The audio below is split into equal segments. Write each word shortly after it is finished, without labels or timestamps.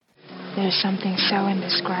There's something so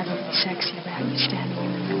indescribably sexy about you standing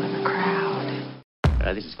in the middle of a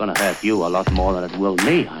crowd. This is going to hurt you a lot more than it will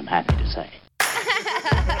me, I'm happy to say.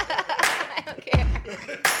 I don't care.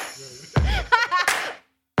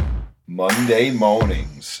 Monday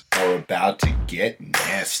mornings are about to get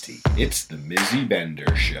nasty. It's the Mizzy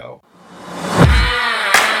Bender Show.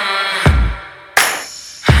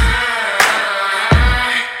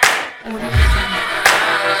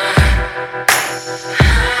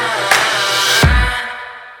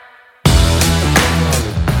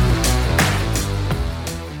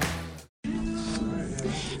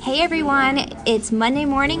 Hey everyone, it's Monday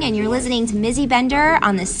morning and you're listening to Mizzy Bender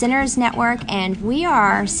on the Sinners Network, and we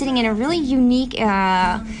are sitting in a really unique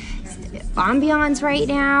ambiance right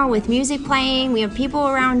now with music playing. We have people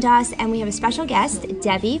around us and we have a special guest,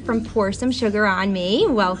 Debbie from Pour Some Sugar on Me.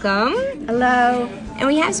 Welcome. Hello. And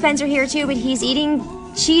we have Spencer here too, but he's eating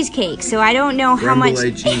cheesecake, so I don't know how much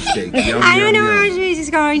cheesecake. I don't know how much he's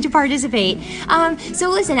going to participate. So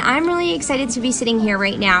listen, I'm really excited to be sitting here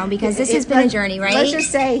right now because this has been a journey, right? Let's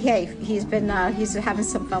just say, hey, he's having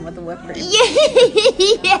some fun with the whipped cream.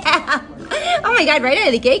 Yeah. Oh my God, right out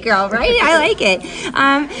of the gate, girl, right? I like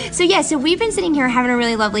it. So we've been sitting here having a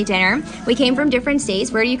really lovely dinner. We came from different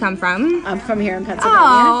states. Where do you come from? I'm from here in Pennsylvania.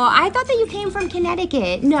 Oh, I thought that you came from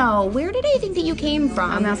Connecticut. No, where did I think that you came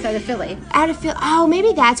from? I'm outside of Philly. Out of Philly. Oh, maybe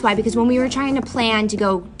that's why, because when we were trying to plan to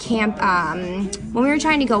go camp, when we were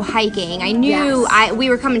trying to go hiking, I knew we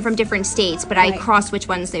were coming from different states, but I crossed which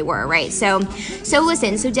ones they were, right? So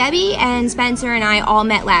listen, so Debbie and Spencer and I all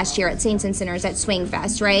met last year at Saints and Sinners at Swing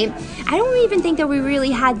Fest, right? I don't even think that we really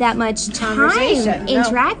had that much time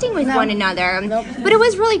interacting with one another, but it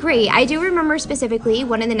was really great. I do remember specifically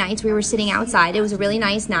one of the nights we were sitting outside. It was a really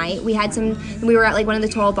nice night. We were at like one of the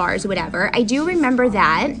tall bars or whatever. I do remember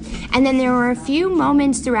that, and then there were a few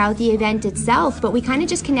moments throughout the event itself, but we kind of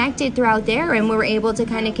just connected throughout there, and we were able to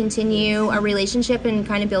kind of continue a relationship and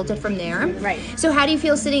kind of build it from there. Right. So how do you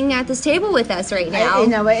feel sitting at this table with us right now?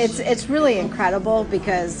 It's really incredible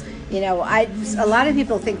because a lot of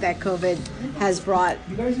people think that COVID has brought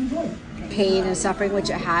pain and suffering, which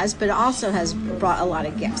it has, but it also has brought a lot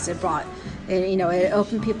of gifts. It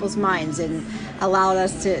opened people's minds and allowed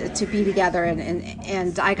us to be together,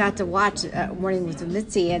 and I got to watch Morning with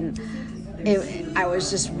Mitzi, and I was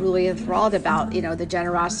just really enthralled about the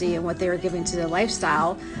generosity and what they were giving to their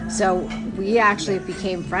lifestyle. So we actually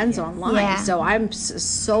became friends online. Yeah. So I'm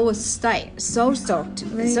so stoked, so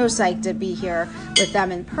psyched to be here with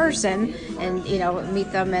them in person and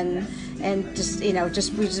meet them and we've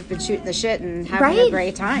just been shooting the shit and having a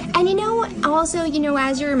great time. And also,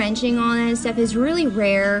 as you were mentioning all that stuff, it's really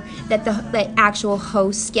rare that the actual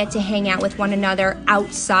hosts get to hang out with one another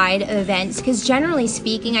outside of events, because generally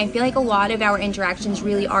speaking, I feel like a lot of our interactions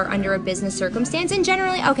really are under a business circumstance. And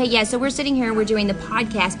generally, so we're sitting here and we're doing the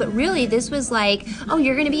podcast, but really this was like, oh,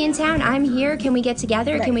 you're going to be in town, I'm here, can we get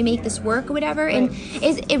together? Right. Can we make this work or whatever? Right.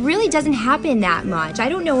 And it really doesn't happen that much. I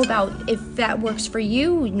don't know about if that works for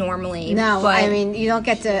you normally. No, but, I mean, you don't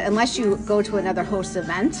get to, unless you go to another host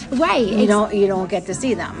event. Right. You don't get to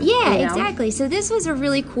see them. Yeah, exactly. So this was a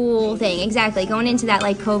really cool thing. Exactly. Going into that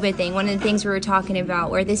like COVID thing, one of the things we were talking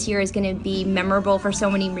about where this year is going to be memorable for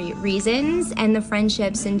so many reasons, and the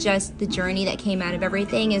friendships and just the journey that came out of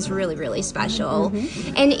everything is really, really special.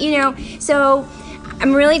 Mm-hmm. And, so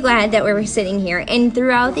I'm really glad that we were sitting here, and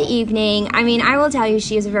throughout the evening, I mean, I will tell you,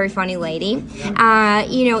 she is a very funny lady.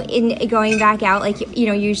 In going back out,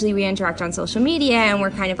 usually we interact on social media and we're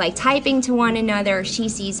kind of like typing to one another. She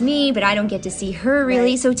sees me, but I don't get to see her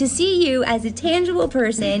really. Right. So to see you as a tangible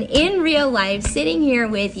person in real life, sitting here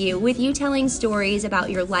with you telling stories about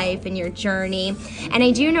your life and your journey, and I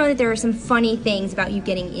do know that there are some funny things about you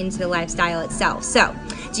getting into the lifestyle itself. So,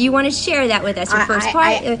 do you want to share that with us? Your first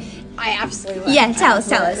part. I absolutely will. Yeah, tell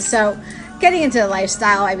us. So, getting into the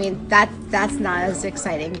lifestyle, I mean, that's not as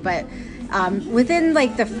exciting, but within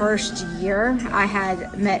like the first year, I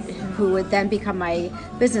had met who would then become my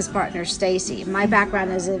business partner, Stacy. My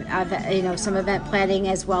background is some event planning,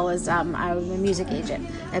 as well as I'm a music agent.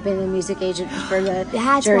 I've been a music agent for the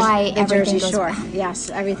Jersey Shore. Yes,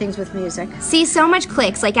 everything's with music. See, so much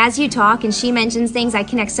clicks. Like as you talk and she mentions things, I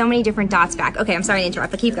connect so many different dots back. Okay, I'm sorry to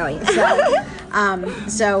interrupt, but keep going.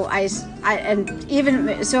 So as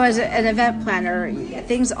an event planner,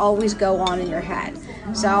 things always go on in your head.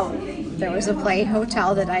 So there was a play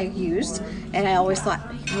hotel that I used, and I always thought,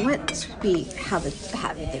 you know what, this would be how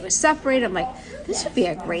they would separate. I'm like, this would be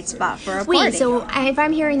a great spot for a party. Wait, so if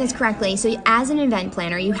I'm hearing this correctly, so as an event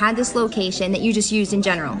planner, you had this location that you just used in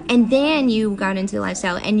general, and then you got into the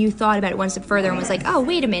lifestyle, and you thought about it one step further and was like, oh,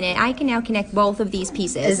 wait a minute, I can now connect both of these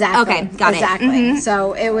pieces. Exactly. Okay, got exactly. it. Mm-hmm.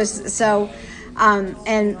 So it was so.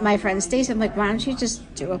 And my friend Stacy, I'm like, why don't you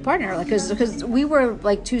just do a partner? Like, because we were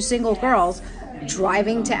like two single girls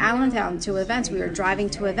driving to Allentown to events. We were driving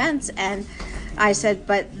to events, and I said,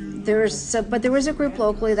 but there was a group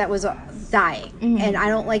locally that was dying, and I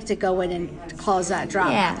don't like to go in and cause that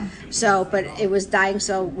drama. Yeah. So, but it was dying,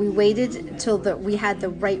 so we waited until we had the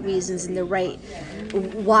right reasons and the right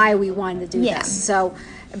why we wanted to do this. So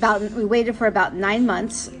we waited for about 9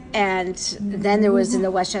 months, and then there was in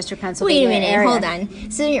the Westchester, Pennsylvania Wait a minute, area. hold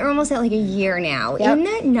on. So you're almost at like a year now. Yep. In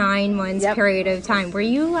that 9 months period of time, were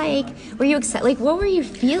you excited? Like, what were you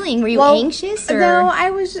feeling? Were you Well, anxious? Or? No, I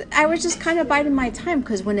was just kind of biding my time,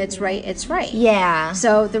 because when it's right, it's right. Yeah.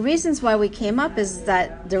 So the reasons why we came up is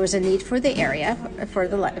that there was a need for the area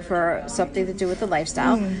for something to do with the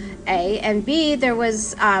lifestyle, A, and B, there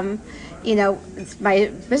was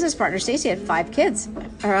my business partner Stacy had 5 kids.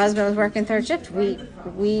 Her husband was working third shift.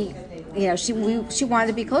 She wanted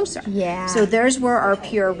to be closer. Yeah. So those were our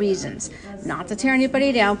pure reasons, not to tear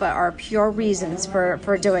anybody down, but our pure reasons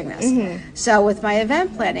for doing this. So with my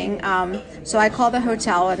event planning, so I called the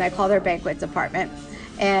hotel and I called their banquet department.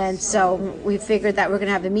 And so we figured that we're going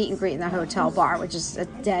to have a meet and greet in the hotel bar, which is a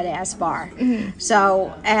dead ass bar.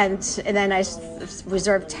 So, and then I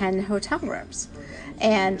reserved 10 hotel rooms.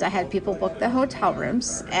 And I had people book the hotel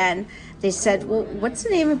rooms, and they said, well, what's the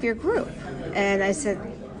name of your group? And I said,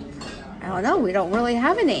 I don't know, we don't really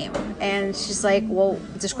have a name. And she's like, well,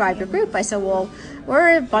 describe your group. I said, well,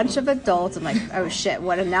 we're a bunch of adults. I'm like, oh shit,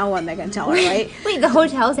 what am I going to tell her, right? Wait, the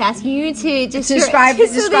hotel's asking you to describe so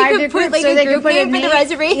your group, like so a they group could put name a for the name?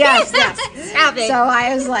 reservation. Yes. Stop it. So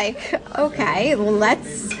I was like, okay, well,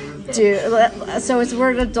 let's do. So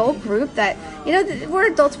we're an adult group that, where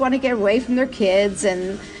adults want to get away from their kids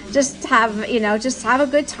and just have a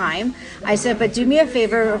good time. I said, but do me a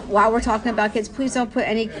favor, while we're talking about kids, please don't put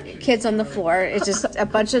any kids on the floor. It's just a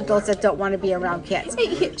bunch of adults that don't want to be around kids.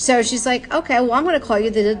 So she's like, okay, well, I'm going to call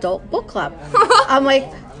you the adult book club. I'm like,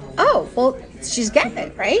 oh, well, she's getting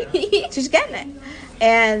it, right? She's getting it.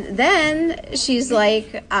 And then she's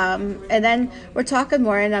like, and then we're talking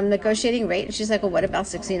more, and I'm negotiating rate, and she's like, well, what about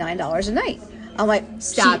 $69 a night? I'm like,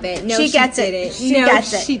 stop it. No, she gets it. She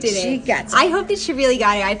gets it. She did it. She gets it. I hope that she really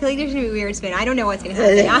got it. I feel like there's going to be a weird spin. I don't know what's going to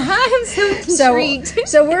happen. I'm so intrigued.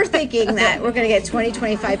 So we're thinking that we're going to get 20,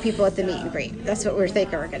 25 people at the meet and greet. That's what we're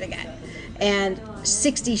thinking we're going to get. And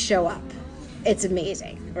 60 show up. It's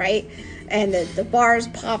amazing, right? And the bar's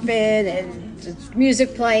popping and the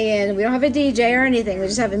music playing. We don't have a DJ or anything. We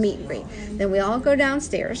just have a meet and greet. Then we all go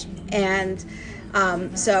downstairs. And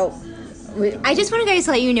I just want to guys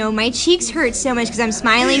let you know my cheeks hurt so much because I'm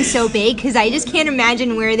smiling so big because I just can't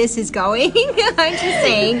imagine where this is going. I'm just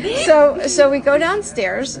saying. So we go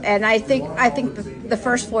downstairs, and I think the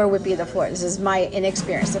first floor would be the floor. This is my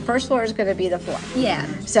inexperience. The first floor is going to be the floor. Yeah.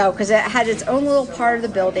 So because it had its own little part of the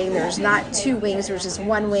building. There's not 2 wings. There's just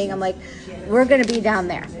 1 wing. I'm like, we're going to be down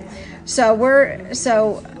there. So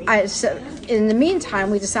in the meantime,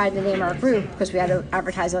 we decided to name our group because we had to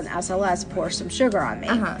advertise on SLS. Pour Some Sugar on Me.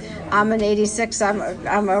 I'm an 86. I'm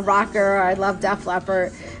a rocker. I love Def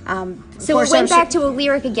Leppard. So it went back to a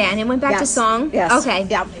lyric again. It went back to song. Yes. Okay.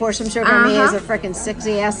 Yeah. Pour Some Sugar on Me is a freaking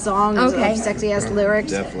sexy ass song. Okay. Sexy ass lyrics.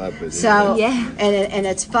 Def Leppard. So yeah. And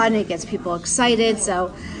it's fun. It gets people excited.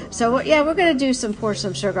 So yeah, we're gonna do some Pour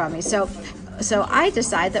Some Sugar on Me. So I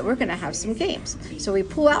decide that we're going to have some games. So we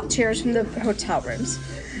pull out chairs from the hotel rooms.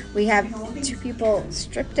 We have 2 people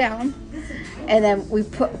stripped down, and then we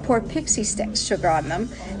pour pixie sticks, sugar on them,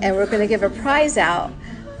 and we're going to give a prize out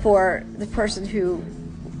for the person who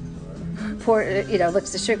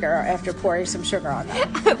licks the sugar after pouring some sugar on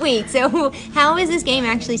them. Wait, so how is this game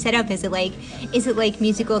actually set up? Is it like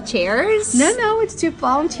musical chairs? No, it's 2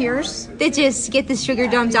 volunteers that just get the sugar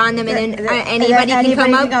dumped on them, and then anybody can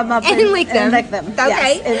come up and lick them.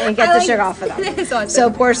 Okay, yes, and get the sugar off of them. That's awesome. So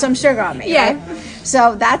pour some sugar on me. Yeah. Right?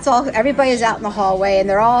 So that's all. Everybody's out in the hallway, and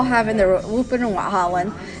they're all having their whooping and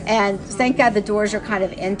hollering. And thank God the doors are kind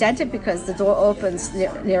of indented because the door opens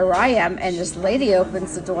near where I am, and this lady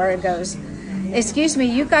opens the door and goes, "Excuse me,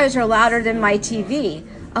 you guys are louder than my TV."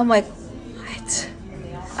 I'm like, what?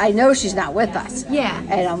 I know she's not with us. Yeah.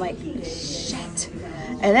 And I'm like, shit.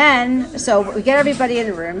 And then, so we get everybody in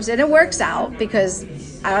the rooms, and it works out because,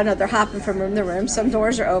 I don't know, they're hopping from room to room. Some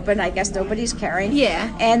doors are open. I guess nobody's carrying.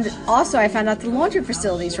 Yeah. And also, I found out the laundry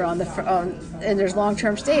facilities are on and there's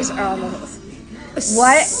long-term stays are on the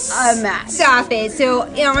What a mess. Stop it. So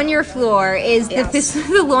on your floor is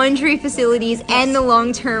the laundry facilities and the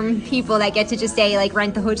long-term people that get to just stay, like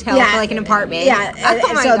rent the hotel for like an apartment. Yeah. And,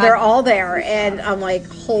 oh my so God. they're all there, and I'm like,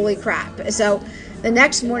 holy crap. So the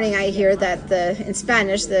next morning I hear that in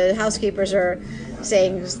Spanish, the housekeepers are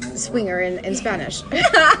saying swinger in Spanish.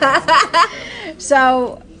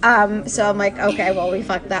 So I'm like, okay, well, we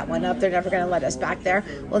fucked that one up. They're never going to let us back there.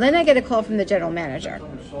 Well, then I get a call from the general manager.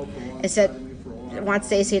 It said, wants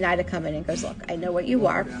Stacy and I to come in, and goes, look, I know what you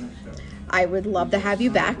are. I would love to have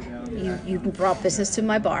you back. You brought business to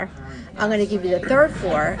my bar. I'm going to give you the third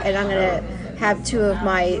floor, and I'm going to have 2 of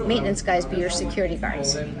my maintenance guys be your security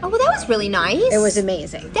guards. Oh, well, that was really nice. It was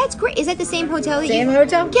amazing. That's great. Is that the same hotel that Same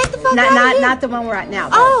hotel? Get the fuck out of here. Not the one we're at now.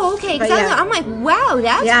 Oh, okay. Because yeah. I'm like, wow,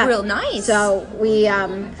 that's real nice. So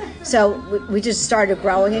we just started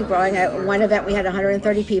growing and growing. At one event, we had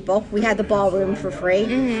 130 people. We had the ballroom for free.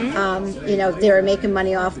 Mm-hmm. They were making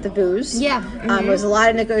money off the booze. Yeah. Mm-hmm. There was a lot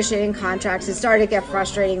of negotiating contracts. It started to get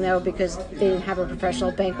frustrating though because they didn't have a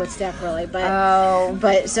professional banquet staff really.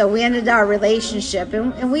 But so we ended our relationship,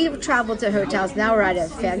 and we traveled to hotels. Now we're at a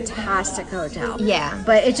fantastic hotel. Yeah.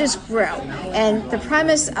 But it just grew. And the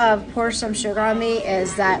premise of Pour Some Sugar on Me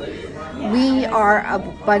is that we are a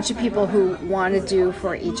bunch of people who want to do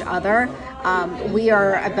for each other. We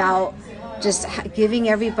are about just giving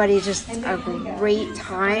everybody just a great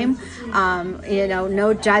time.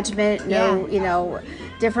 No judgment,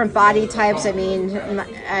 different body types. I mean,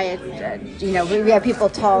 we have people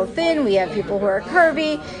tall, thin. We have people who are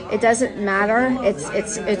curvy. It doesn't matter.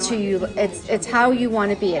 It's who you. It's how you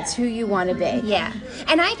want to be. It's who you want to be. Yeah,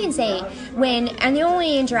 and I can say and the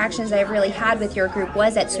only interactions I've really had with your group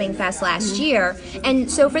was at Swing Fest last year. And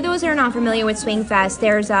so for those that are not familiar with Swing Fest,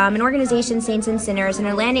 there's an organization, Saints and Sinners, in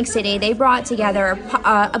Atlantic City. They brought together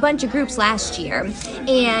a bunch of groups last year,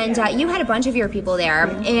 and you had a bunch of your people there,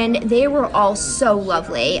 and they were all so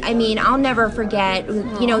lovely. I mean, I'll never forget,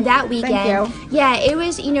 that weekend. Thank you. Yeah, it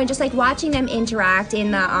was, just like watching them interact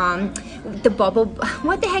in the bubble.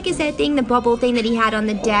 What the heck is that thing? The bubble thing that he had on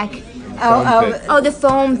the deck. The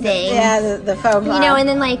foam thing. Yeah, the foam. And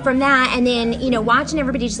then like from that, and then watching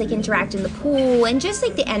everybody just like interact in the pool, and just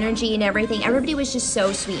like the energy and everything. Everybody was just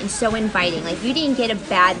so sweet and so inviting. Like you didn't get a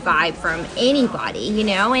bad vibe from anybody,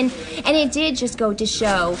 and it did just go to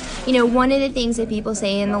show. One of the things that people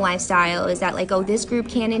say in the lifestyle is that like, oh, this group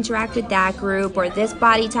can't interact with that group, or this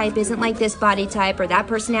body type isn't like this body type, or that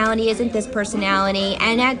personality isn't this personality.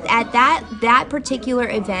 And at that particular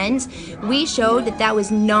event, we showed that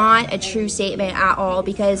was not a true statement at all,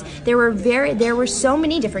 because there were so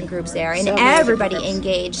many different groups there, and everybody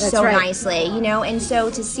engaged nicely, and so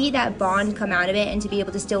to see that bond come out of it, and to be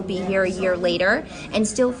able to still be here a year later and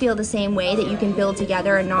still feel the same way that you can build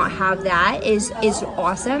together and not have that is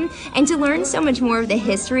awesome. And to learn so much more of the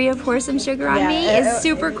history of Pour Some Sugar on Me is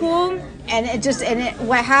super cool. And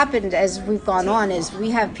what happened as we've gone on is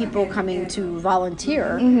we have people coming to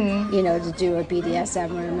volunteer, to do a BDSM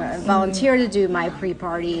room, volunteer to do my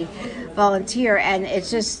pre-party, volunteer, and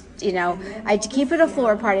it's just, I keep it a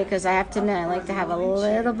floor party because I have to admit I like to have a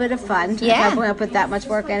little bit of fun. Yeah. If I'm going to put that much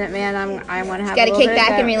work in it, man, I want to have got to kick bit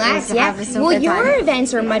back of, and relax. Yeah. Well, your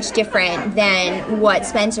events are much different than what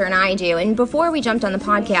Spencer and I do. And before we jumped on the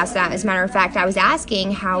podcast, as a matter of fact, I was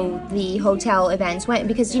asking how the hotel events went,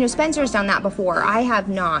 because Spencer's done that before. I have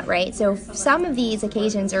not, right? So some of these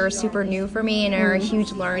occasions are super new for me and are a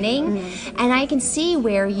huge learning. And I can see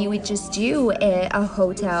where you would just do a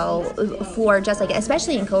hotel for just like,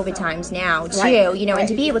 especially in COVID times now too, and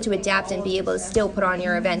to be able to adapt and be able to still put on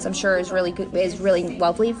your events, I'm sure is really good, is really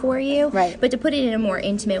lovely for you. Right. But to put it in a more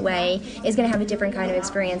intimate way is going to have a different kind of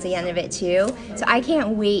experience at the end of it too. So I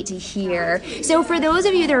can't wait to hear. So for those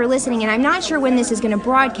of you that are listening, and I'm not sure when this is going to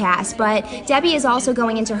broadcast, but Debbie is also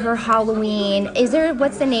going into her Halloween.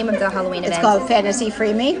 What's the name of the Halloween event? It's called Fantasy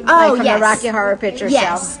Free Me. Oh, from yes. the Rocky Horror Picture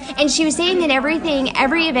Yes. Show. And she was saying that every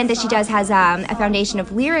event that she does has a foundation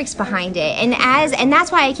of lyrics behind it. And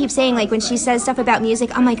that's why I keep saying, like, when she says stuff about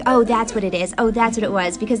music, I'm like, oh, that's what it is. Oh, that's what it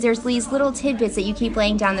was. Because there's these little tidbits that you keep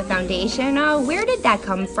laying down the foundation. Oh, where did that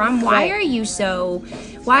come from? Why are you so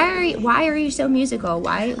musical?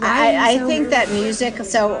 I think that music,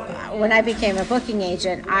 so when I became a booking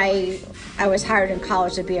agent, I was hired in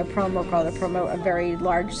college to be a promo girl, to promote a very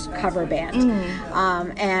large cover band.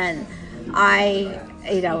 And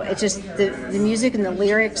it just, the music and the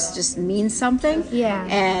lyrics just mean something. Yeah.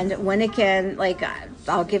 And when it can, like,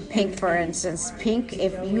 I'll give Pink for instance. Pink,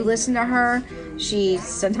 if you listen to her, she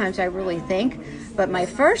sometimes I really think. But my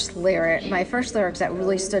first lyrics that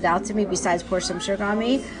really stood out to me, besides "Pour Some Sugar on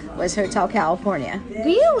Me," was "Hotel California."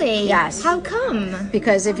 Really? Yes. How come?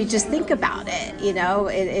 Because if you just think about it, you know,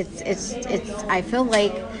 it's. I feel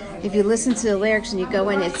like if you listen to the lyrics and you go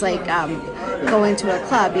in, it's like going to a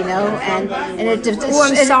club, you know, and it. Oh,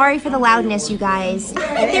 I'm sorry for the loudness, you guys.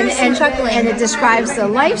 There's some chuckling. And it describes the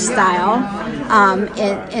lifestyle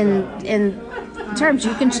in terms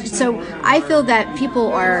you can. So I feel that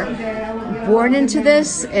people are born into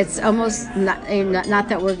this. It's almost not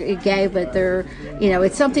that we're gay, but they're, you know,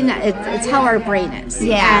 it's something that it's how our brain is.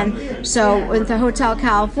 Yeah. And so with the Hotel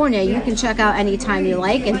California, you can check out anytime you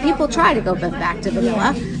like, and people try to go back to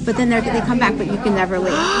vanilla, but then they come back, but you can never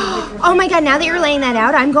leave. Oh my God, now that you're laying that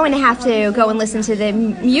out, I'm going to have to go and listen to the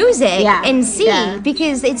music and see,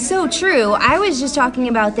 because it's so true. I was just talking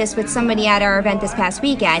about this with somebody at our event this past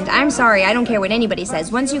weekend. I'm sorry, I don't care what anybody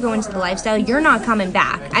says. Once you go into the lifestyle, you're not coming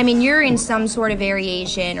back. I mean, you're in some sort of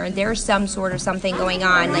variation, or there's some sort of something going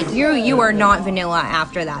on. Like you are not vanilla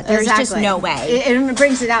after that. There's just no way. It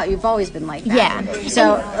brings it out. You've always been like that. Yeah.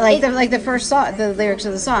 So like the first song, the lyrics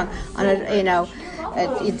of the song on a, you know.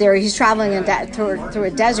 He's traveling through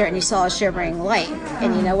a desert, and he saw a shimmering light,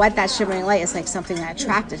 and you know what, that shimmering light is like something that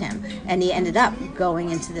attracted him, and he ended up going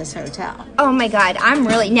into this hotel. Oh my God, I'm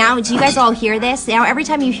really, now do you guys all hear this? Now every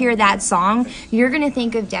time you hear that song, you're gonna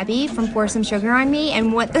think of Debbie from Pour Some Sugar on Me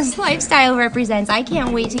and what this lifestyle represents. I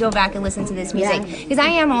can't wait to go back and listen to this music, because I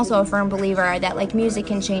am also a firm believer that like music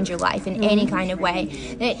can change your life in any kind of way.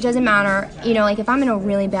 It doesn't matter, you know, like if I'm in a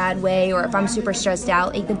really bad way or if I'm super stressed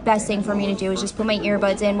out, like the best thing for me to do is just put my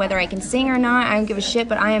earbuds in, whether I can sing or not. I don't give a shit,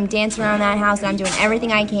 but I am dancing around that house and I'm doing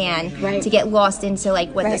everything I can to get lost into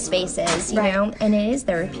like what the space is, you know, and it is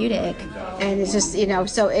therapeutic. And it's just, you know,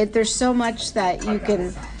 so there's so much that you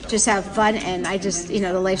can just have fun, and I just, you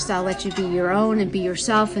know, the lifestyle lets you be your own and be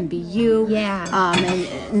yourself and be you. Yeah.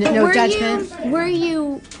 And no judgment.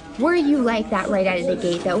 Were you like that right out of the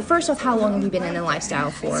gate, though? First off, how long have you been in the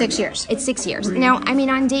lifestyle for? 6 years. It's 6 years. Now, I mean,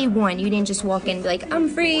 on day one, you didn't just walk in and be like, I'm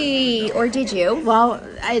free, or did you? Well,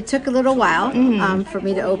 it took a little while for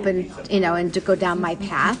me to open, you know, and to go down my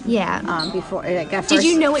path. Yeah. Before I got Did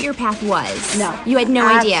you know what your path was? No. You had no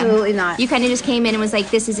idea? Absolutely not. You kind of just came in and was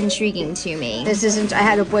like, this is intriguing to me. This isn't, I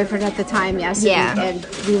had a boyfriend at the time, yes. Yeah. And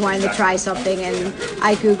we wanted to try something, and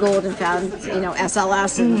I Googled and found, you know,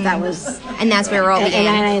 SLS, and that was... And that's where it all began.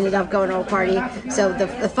 And I ended up going to a party. So the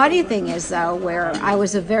funny thing is, though, where I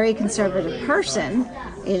was a very conservative person,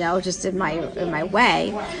 you know, just in my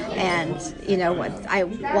way, and you know, I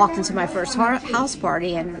walked into my first house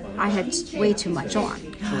party and I had way too much on.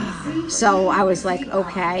 So I was like,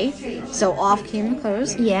 okay. So off came the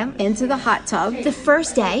clothes. Yeah. Into the hot tub. The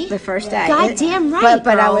first day? The first day. God damn right,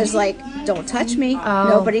 But I girl. was like, don't touch me.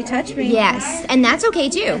 Nobody touch me. Yes, and that's okay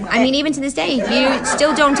too. I mean, even to this day, you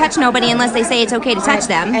still don't touch nobody unless they say it's okay to touch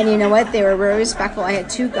them. And you know what? They were very respectful. I had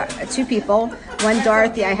two people. One,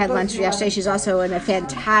 Dorothy, I had lunch yesterday. She's also a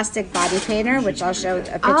fantastic body painter, which I'll show a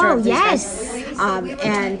picture of. Yes.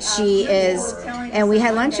 And she is, and we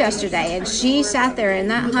had lunch yesterday, and she sat there in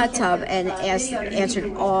that hot tub and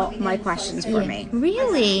answered all my questions for me.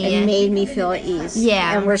 Really? And made me feel at ease.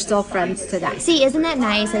 Yeah. And we're still friends today. See, isn't that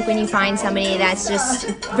nice? Like when you find somebody that's just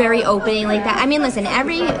very opening like that. I mean, listen,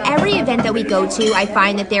 every event that we go to, I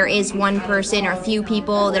find that there is one person or a few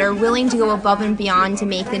people that are willing to go above and beyond to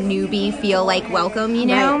make the newbie feel like welcome, you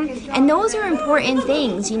know? Right. And those are important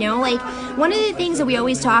things, you know? Like one of the things that we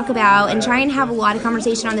always talk about and try and have a lot of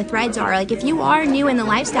conversation on the threads are like if you are new in the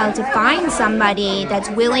lifestyle, to find somebody that's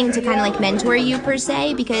willing to kind of like mentor you per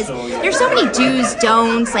se, because there's so many do's,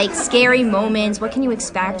 don'ts, like scary moments. What can you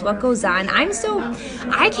expect? What goes on?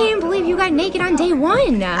 I can't believe you got naked on day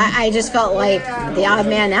one. I just felt like the odd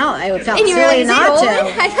man out. I felt and you silly realize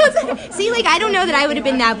not to. See, like I don't know that I would have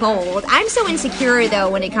been that bold. I'm so insecure though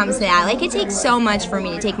when it comes to that. Like it takes so much for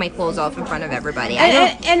me to take my clothes off in front of everybody.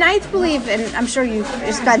 And I believe, and I'm sure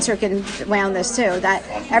Spencer can weigh on this too, that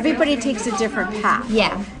everybody takes a different path.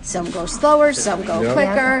 Yeah. Some go slower, some go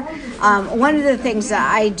quicker. One of the things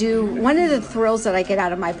that I do, one of the thrills that I get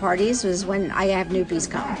out of my parties was when I have newbies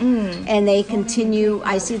come. And they continue,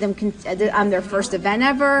 I see them on their first event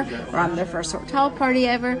ever, or on their first hotel party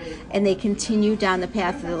ever, and they continue down the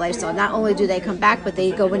path of the lifestyle. Not only do they come back, but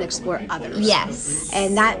they go and explore others. Yes.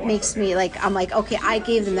 And that makes me like, I'm like, okay, I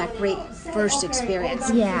gave them that great first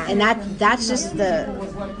experience. Yeah. And that's just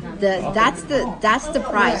that's the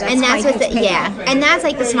prize. And that's what and that's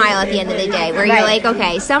like the smile at the end of the day, where you're like,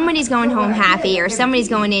 okay, somebody's going home happy, or somebody's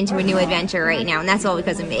going into a new adventure right now, and that's all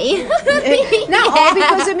because of me. Not all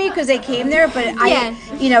because of me, because they came there, but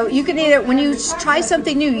you can either, when you try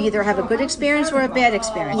something new, you either have a good experience or a bad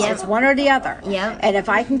experience. It's one or the other. And if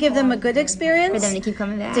I can give them a good experience, for them to keep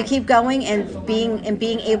coming back, to keep going and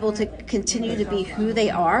being able to continue to be who they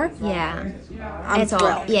are, I'm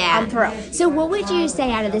thrilled. I'm thrilled. So what would you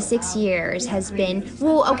say out of the 6 years has been,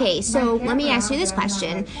 so let me ask you this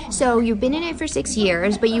question. So you've been in it for 6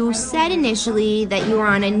 years, but you said initially that you were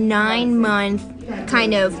on a 9-month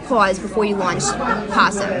kind of pause before you launched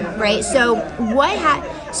PSSOM, right? So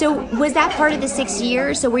so was that part of the 6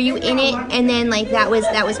 years? So were you in it, and then that was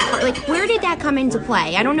part, where did that come into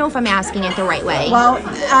play? I don't know if I'm asking it the right way. Well,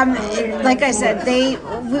 like I said, we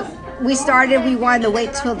wanted to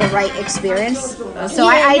wait till the right experience. So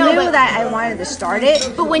I knew that I wanted to start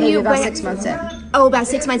it, but when about 6 months in. Oh, about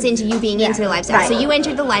 6 months into you being into the lifestyle. Right. So you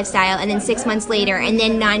entered the lifestyle, and then 6 months later, and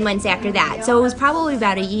then 9 months after that. So it was probably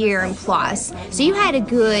about a year and plus. So you had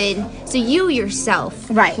so you yourself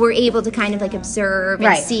were able to kind of observe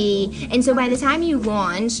and see. And so by the time you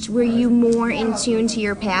launched, were you more in tune to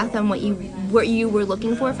your path on what you were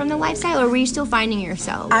looking for from the lifestyle, or were you still finding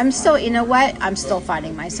yourself? I'm still, I'm still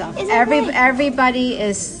finding myself. Everybody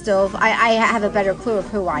is still, I have a better clue of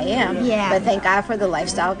who I am. But thank God for the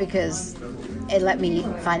lifestyle, because it let me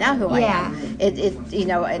find out who I am.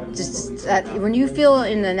 When you feel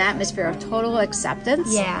in an atmosphere of total acceptance,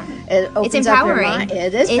 it opens it's empowering. Up your mind.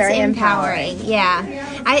 It is very empowering.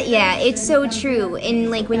 It's so true. And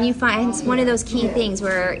when you find, it's one of those key things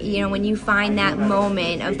where when you find that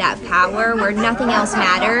moment of that power where nothing else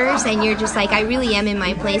matters, and you're just I really am in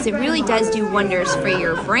my place. It really does do wonders for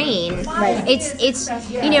your brain. Right. It's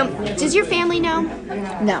does your family know?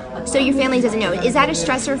 No. So your family doesn't know. Is that a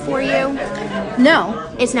stressor for you?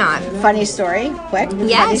 No, it's not. Funny story, quick.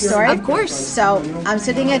 Yes, funny story. Of course. So I'm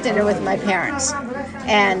sitting at dinner with my parents,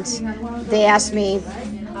 and they asked me,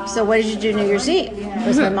 "So what did you do New Year's Eve?" It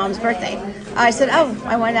was my mom's birthday. I said, "Oh,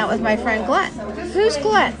 I went out with my friend Glenn." Who's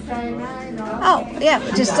Glenn? Oh, yeah,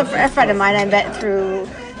 just a friend of mine I met through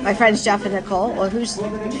my friends Jeff and Nicole. Well, who's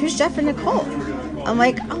Jeff and Nicole? I'm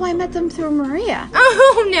like, oh, I met them through Maria.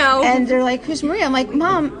 Oh, no. And they're like, who's Maria? I'm like,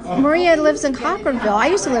 Mom, Maria lives in Cochranville. I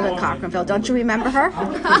used to live in Cochranville. Don't you remember her?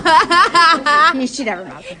 She never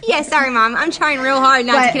knows. Yeah, sorry, Mom. I'm trying real hard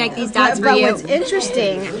not to connect these dots for you. But what's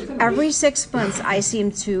interesting, every 6 months I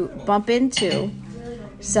seem to bump into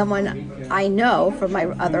someone I know from my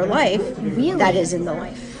other life that is in the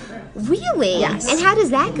life. Really? Yes. And how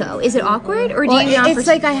does that go? Is it awkward, or do you not? It's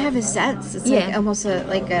I have a sense. It's almost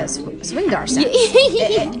a swingdar sense.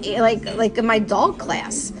 like in my dog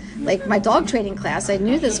class, my dog training class, I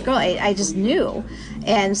knew this girl. I just knew,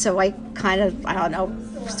 and so I kind of, I don't know,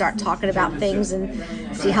 start talking about things and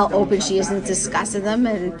see how open she is in discussing them,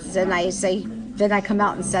 and then I say. Then I come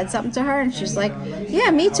out and said something to her, and she's like, yeah,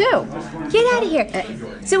 me too. Get out of here.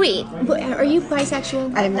 So wait, are you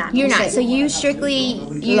bisexual? I'm not. You're not. So you strictly...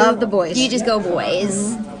 love the boys. You just go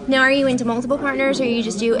boys. Now, are you into multiple partners, or you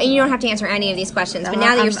just do... And you don't have to answer any of these questions, but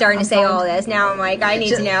now that you're starting to say all this, now I'm like, I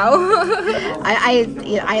need to know.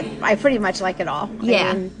 I pretty much like it all.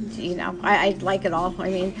 Yeah. I like it all. I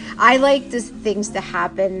mean, I like things to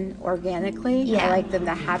happen organically. Yeah. I like them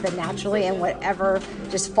to happen naturally, and whatever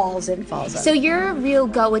just falls in, falls in. So you're a real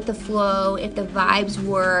go with the flow, if the vibes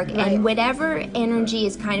work, and whatever energy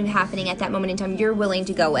is kind of happening at that moment in time, you're willing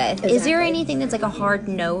to go with. Exactly. Is there anything that's a hard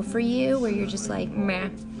no for you, where you're just like, meh?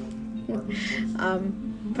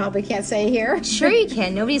 Probably can't say here. Sure you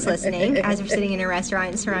can. Nobody's listening as we're sitting in a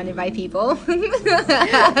restaurant surrounded by people.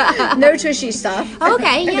 No tushy stuff.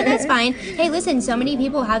 Okay, yeah, that's fine. Hey, listen, so many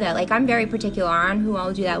people have that. I'm very particular on who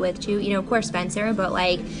I'll do that with too. Of course Spencer, but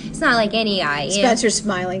it's not like any guy. Spencer's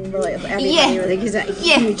smiling really. Everybody he's a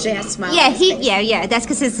huge ass smile. Yeah, that's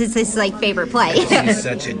because it's his favorite play. She's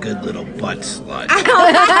such a good little butt slut.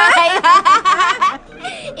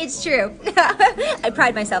 It's true. I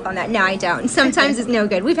pride myself on that. No, I don't. Sometimes it's no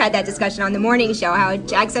good. We've had that discussion on the morning show, how it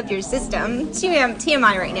jacks up your system.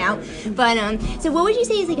 TMI right now. But so what would you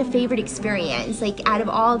say is a favorite experience? Out of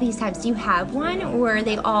all these types, do you have one, or are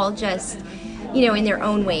they all just, in their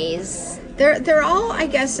own ways? They're all, I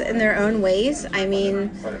guess, in their own ways. I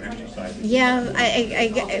mean, yeah,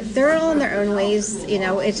 they're all in their own ways.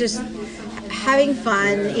 It's just having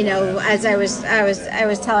fun. As I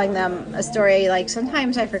was telling them a story.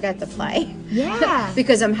 Sometimes I forget to play. Yeah.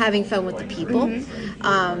 Because I'm having fun with the people.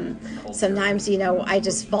 Mm-hmm. Sometimes I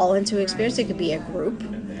just fall into experience. It could be a group.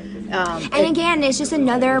 And again, it's just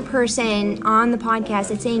another person on the podcast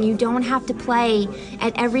that's saying you don't have to play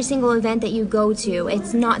at every single event that you go to.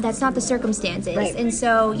 That's not the circumstances. Right. And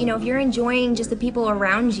so, if you're enjoying just the people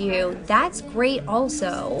around you, that's great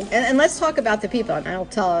also. And let's talk about the people, and I'll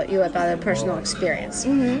tell you about a personal experience.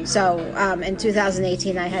 So in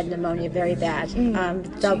 2018, I had pneumonia very bad,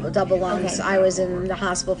 double lungs. Okay. I was in the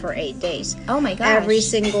hospital for 8 days. Oh my gosh. Every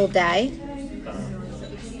single day,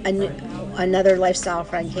 another lifestyle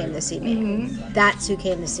friend came to see me. That's who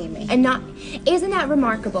came to see me. And isn't that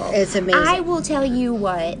remarkable? It's amazing. I will tell you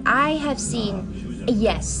what, I have seen,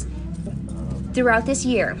 yes, throughout this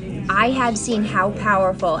year, I have seen how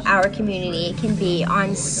powerful our community can be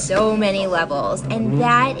on so many levels. And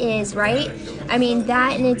that is, right? I mean,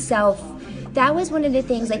 that in itself, that was one of the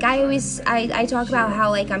things, like I talk about how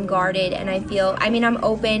like I'm guarded and I feel, I'm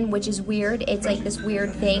open, which is weird. It's like this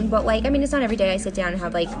weird thing, but like, it's not every day I sit down and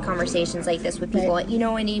have like conversations like this with people, you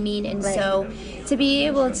know what I mean? And so to be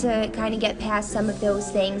able to kind of get past some of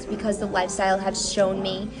those things because the lifestyle has shown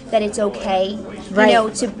me that it's okay,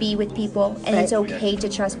 to be with people and it's okay to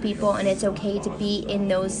trust people and it's okay to be in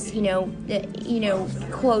those,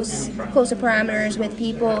 closer parameters with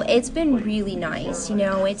people. It's been really nice,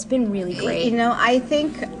 it's been really great. I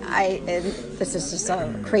think and this is just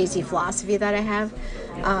a crazy philosophy that I have.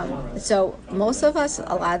 So most of us,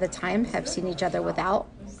 a lot of the time, have seen each other without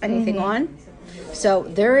anything on. So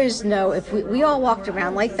there is no, if we all walked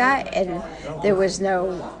around like that and there was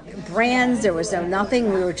no brands, there was no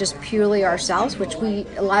nothing, we were just purely ourselves, which we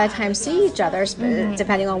a lot of times see each other,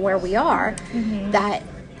 depending on where we are, that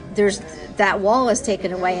there's that wall is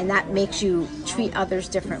taken away and that makes you treat others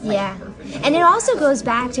differently. Yeah. And it also goes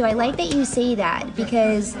back to, I like that you say that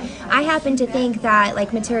because I happen to think that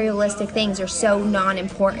like materialistic things are so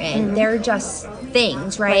non-important. They're just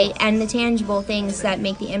things, right? And the tangible things that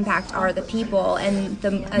make the impact are the people and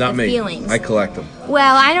the feelings. I collect them.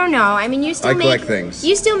 Well, I don't know. You still collect things.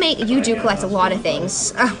 You do collect a lot of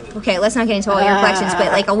things. Okay, let's not get into all your collections,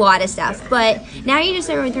 but like a lot of stuff. But now you just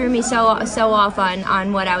threw me so off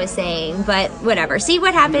on what I was saying. But whatever. See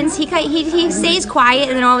what happens? He stays quiet,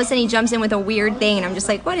 and then all of a sudden he jumps in with a weird thing, and I'm just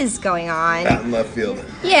like, what is going on? Out in left field.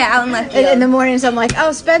 Yeah, out in left field. In the mornings, I'm like,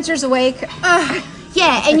 oh, Spencer's awake.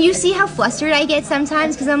 Yeah, and you see how flustered I get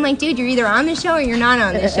sometimes because I'm like, dude, you're either on the show or you're not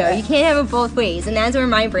on the show. You can't have it both ways, and that's where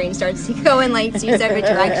my brain starts to go in like two separate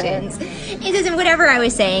directions. It doesn't. Whatever I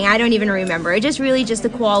was saying, I don't even remember. It just really just the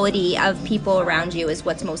quality of people around you is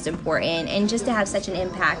what's most important, and just to have such an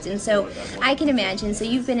impact. And so I can imagine. So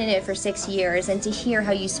you've been in it for 6 years, and to hear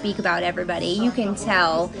how you speak about everybody, you can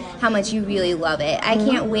tell how much you really love it. I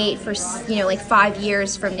can't wait for like 5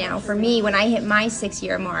 years from now for me when I hit my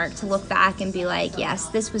 6-year mark to look back and be like, yes,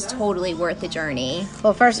 this was totally worth the journey.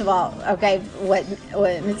 Well, first of all, okay, what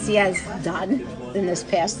Mizzy has done in these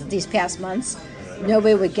past months,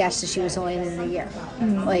 nobody would guess that she was only in a year.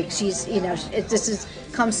 Like she's, this has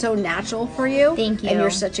come so natural for you. Thank you. And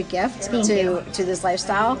you're such a gift to this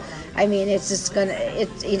lifestyle. It's just gonna,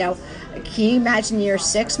 can you imagine year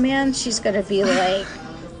 6, man? She's gonna be like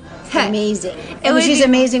amazing. She's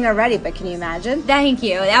amazing already, but can you imagine? Thank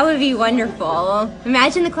you. That would be wonderful.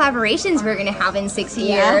 Imagine the collaborations we're going to have in 6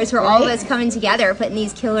 years where all of us coming together, putting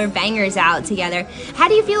these killer bangers out together. How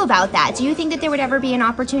do you feel about that? Do you think that there would ever be an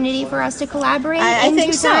opportunity for us to collaborate? I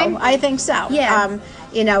think so. I think so. Yeah.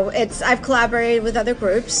 I've collaborated with other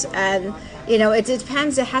groups, and it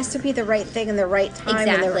depends. It has to be the right thing in the right time.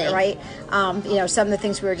 Exactly. And the right, some of the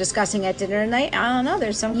things we were discussing at dinner tonight, I don't know.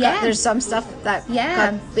 There's some stuff that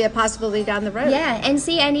could be a possibility down the road. Yeah, and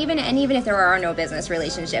even if there are no business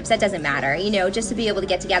relationships, that doesn't matter. Just to be able to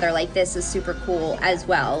get together like this is super cool as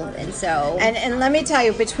well. And so, and let me tell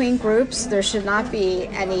you, between groups, there should not be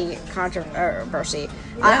any controversy.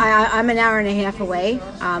 Yeah. I'm an hour and a half away.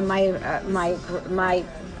 My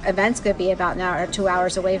event's going to be about an hour or 2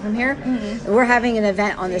 hours away from here. We're having an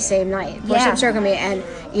event on the same night. And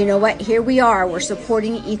you know what? Here we are. We're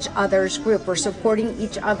supporting each other's group. We're supporting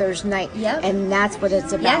each other's night. Yep. And that's what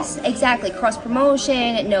it's about. Yes, exactly. Cross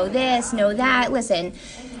promotion, know this, know that. Listen,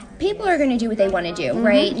 people are going to do what they want to do,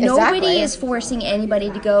 right? Exactly. Nobody is forcing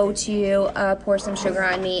anybody to go to a Pour Some Sugar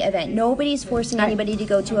on Me event. Nobody's forcing anybody to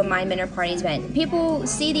go to a Mindbender Parties event. People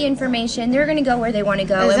see the information. They're going to go where they want to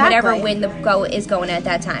go, and whatever win the go is going at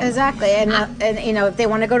that time. Exactly. And if they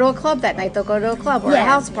want to go to a club that night, they'll go to a club or a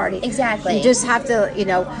house party. Exactly. You just have to,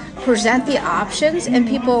 present the options, and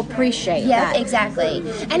people appreciate that. Yeah, exactly.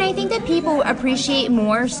 And I think that people appreciate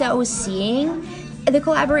more so seeing the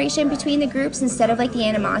collaboration between the groups instead of like the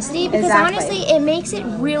animosity, because Exactly. honestly it makes it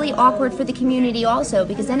really awkward for the community also,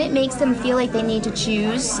 because then it makes them feel like they need to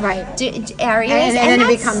choose Right. areas, and then it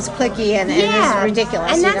that's- becomes cliquey and it's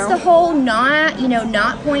ridiculous. and that's you know? the whole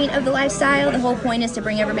not point of the lifestyle. The whole point is to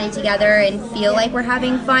bring everybody together and feel like we're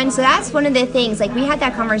having fun. So that's one of the things, like we had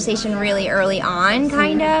that conversation really early on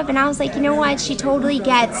kind of, and I was like, you know what, she totally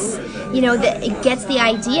gets gets the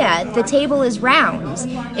idea. The table is round.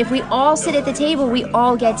 If we all sit at the table, we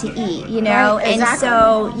all get to eat, Right, and exactly.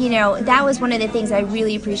 so that was one of the things I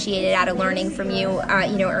really appreciated out of learning from you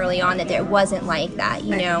early on, that there wasn't like that.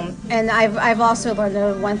 And I've also learned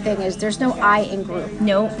that one thing is there's no I in group.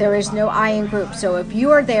 Nope. There is no I in group. So if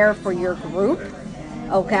you are there for your group,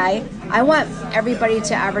 okay, I want everybody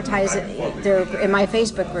to advertise it in my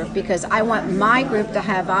Facebook group, because I want my group to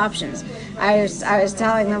have options. I was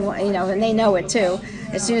telling them, and they know it too.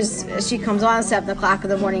 As soon as she comes on at 7 o'clock in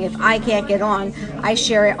the morning, if I can't get on, I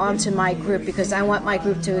share it onto my group, because I want my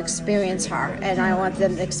group to experience her, and I want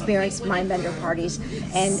them to experience Mindbender Parties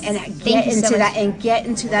and get you so into much. that and get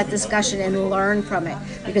into that discussion and learn from it,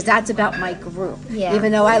 because that's about my group. Yeah.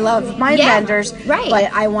 Even though I love Mindbenders, right.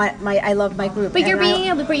 but I love my group. But and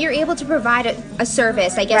you're able to provide a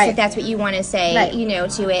service, I guess, Right. if that's what you want to say, Right.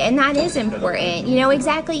 to it, and that is important.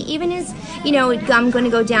 Exactly. Even as I'm going to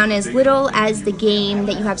go down as little as the game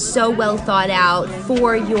that you have so well thought out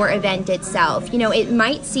for your event itself. It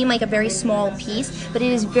might seem like a very small piece, but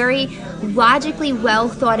it is very logically well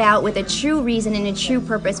thought out with a true reason and a true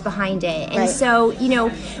purpose behind it. And Right. so,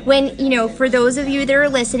 when for those of you that are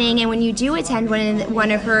listening, and when you do attend one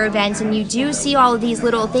of her events and you do see all of these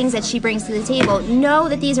little things that she brings to the table, know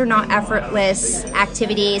that these are not effortless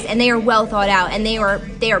activities, and they are well thought out, and they are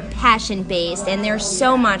passion based, and there's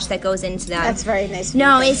so much that goes into them. That's very nice.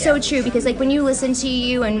 No, it's so true, because like when you listen to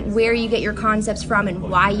you and where you get your concepts from and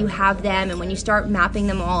why you have them, and when you start mapping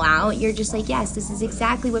them all out, you're just like, yes, this is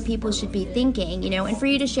exactly what people should be thinking, and for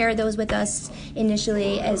you to share those with us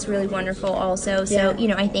initially is really wonderful also. So,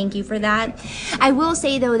 I thank you for that. I will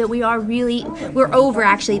say though that we're over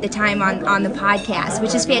actually the time on the podcast,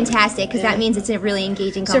 which is fantastic, because that means it's a really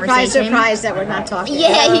engaging conversation. Surprise that we're not talking.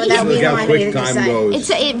 Yeah, that we Look how wanted quick to time say. goes.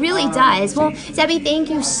 It really does. Well, Debbie, thank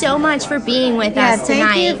you so much for being with us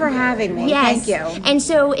tonight. Thank you for having me. Yes. Thank you. And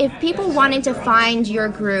so if people wanted to find your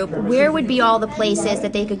group, where would be all the places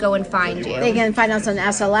that they could go and find you? They can find us on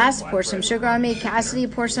SLS, Pour Some Sugar on Me, Cassidy,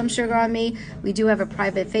 Pour Some Sugar on Me. We do have a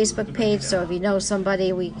private Facebook page, so if you know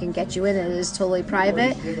somebody, we can get you in. It is totally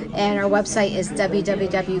private. And our website is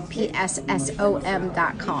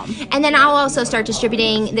www.PSSOM.com. And then I'll also start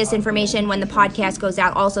distributing this information when the podcast goes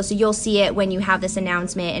out also, so you'll see it when you have this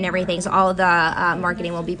announcement and everything, so all of the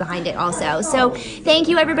marketing will be behind it also. So thank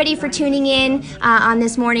you everybody for tuning in on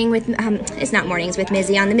this morning with, it's not mornings with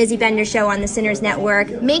Mizzy, on the Mizzy Bender Show on the Sinners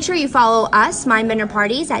Network. Make sure you follow us, Mindbender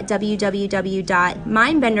Parties, at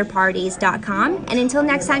www.mindbenderparties.com. And until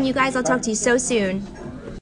next time, you guys, I'll talk to you so soon.